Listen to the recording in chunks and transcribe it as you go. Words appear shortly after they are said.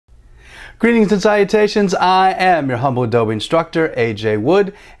Greetings and salutations, I am your humble Adobe instructor, AJ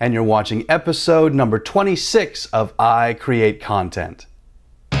Wood, and you're watching episode number 26 of I Create Content.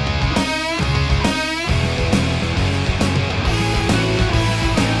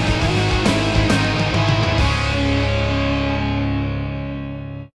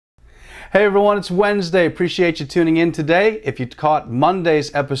 Hey everyone, it's Wednesday. Appreciate you tuning in today. If you caught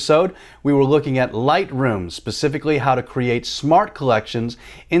Monday's episode, we were looking at Lightroom, specifically how to create smart collections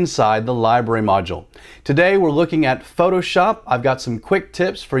inside the library module. Today we're looking at Photoshop. I've got some quick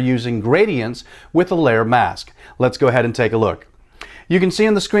tips for using gradients with a layer mask. Let's go ahead and take a look. You can see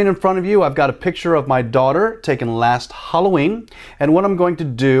on the screen in front of you, I've got a picture of my daughter taken last Halloween. And what I'm going to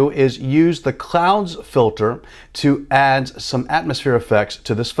do is use the clouds filter to add some atmosphere effects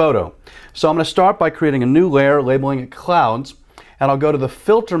to this photo. So I'm going to start by creating a new layer, labeling it clouds, and I'll go to the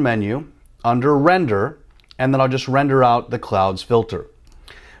filter menu under render, and then I'll just render out the clouds filter.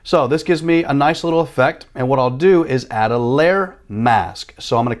 So this gives me a nice little effect, and what I'll do is add a layer mask.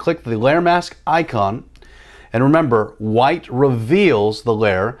 So I'm going to click the layer mask icon. And remember, white reveals the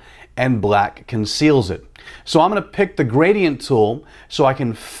layer and black conceals it. So I'm going to pick the gradient tool so I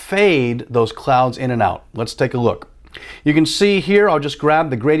can fade those clouds in and out. Let's take a look. You can see here, I'll just grab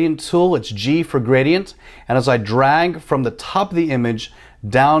the gradient tool, it's G for gradient, and as I drag from the top of the image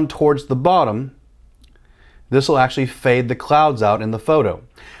down towards the bottom, this will actually fade the clouds out in the photo.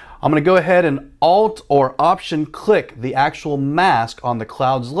 I'm going to go ahead and Alt or Option click the actual mask on the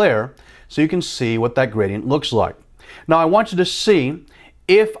clouds layer so you can see what that gradient looks like. Now I want you to see,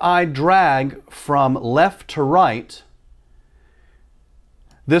 if I drag from left to right,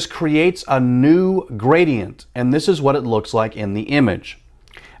 this creates a new gradient, and this is what it looks like in the image.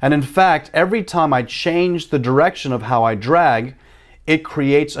 And in fact, every time I change the direction of how I drag, it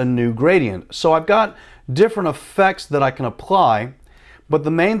creates a new gradient. So I've got different effects that I can apply, but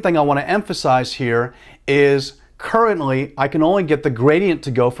the main thing I want to emphasize here is currently, I can only get the gradient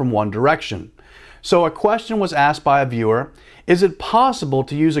to go from one direction. So a question was asked by a viewer, is it possible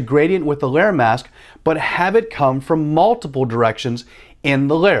to use a gradient with a layer mask but have it come from multiple directions in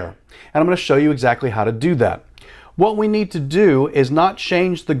the layer? And I'm going to show you exactly how to do that. What we need to do is not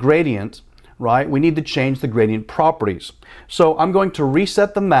change the gradient, right? We need to change the gradient properties. So I'm going to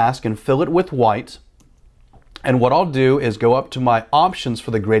reset the mask and fill it with white. And what I'll do is go up to my options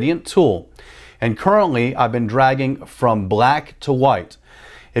for the gradient tool. And currently, I've been dragging from black to white.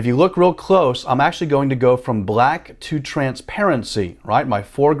 If you look real close, I'm actually going to go from black to transparency, right? My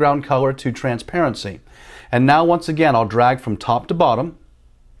foreground color to transparency. And now, once again, I'll drag from top to bottom.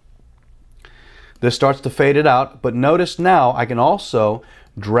 This starts to fade it out, but notice now I can also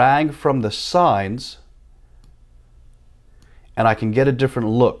drag from the sides and I can get a different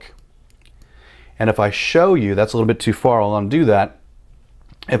look. And if I show you, that's a little bit too far, I'll undo that.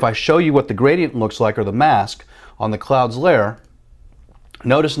 If I show you what the gradient looks like, or the mask on the clouds layer,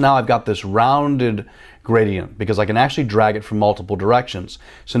 notice now I've got this rounded gradient because I can actually drag it from multiple directions.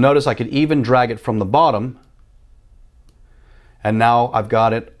 So notice I could even drag it from the bottom, and now I've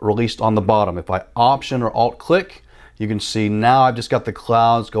got it released on the bottom. If I Option or Alt click, you can see now I've just got the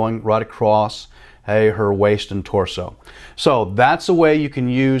clouds going right across her waist and torso. So that's a way you can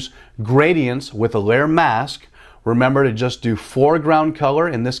use gradients with a layer mask. Remember to just do foreground color,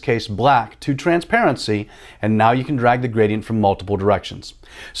 in this case black, to transparency, and now you can drag the gradient from multiple directions.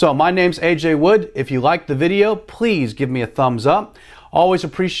 So my name's AJ Wood. If you liked the video, please give me a thumbs up. Always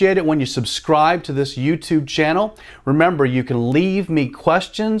appreciate it when you subscribe to this YouTube channel. Remember, you can leave me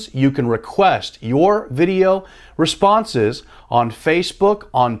questions. You can request your video responses on Facebook,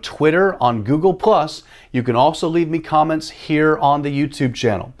 on Twitter, on Google+. You can also leave me comments here on the YouTube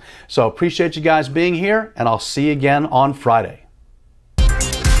channel. So appreciate you guys being here, and I'll see you again on Friday.